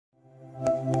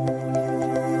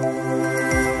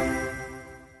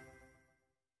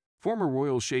Former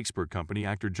Royal Shakespeare Company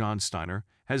actor John Steiner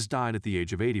has died at the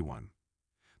age of 81.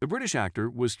 The British actor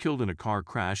was killed in a car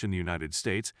crash in the United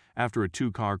States after a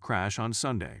two-car crash on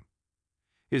Sunday.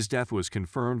 His death was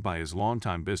confirmed by his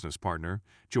longtime business partner,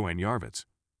 Joanne Yarvitz.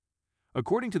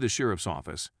 According to the sheriff's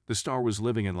office, the star was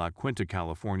living in Quinta,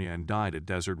 California and died at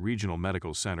Desert Regional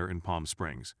Medical Center in Palm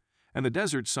Springs, and the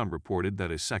Desert Sun reported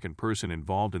that a second person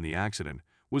involved in the accident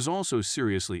was also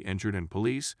seriously injured and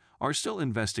police are still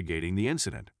investigating the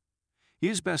incident. He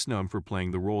is best known for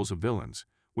playing the roles of villains,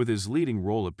 with his leading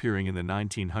role appearing in the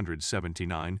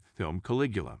 1979 film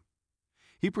Caligula.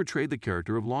 He portrayed the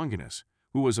character of Longinus,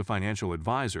 who was a financial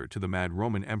advisor to the mad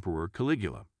Roman Emperor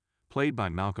Caligula, played by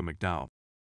Malcolm McDowell.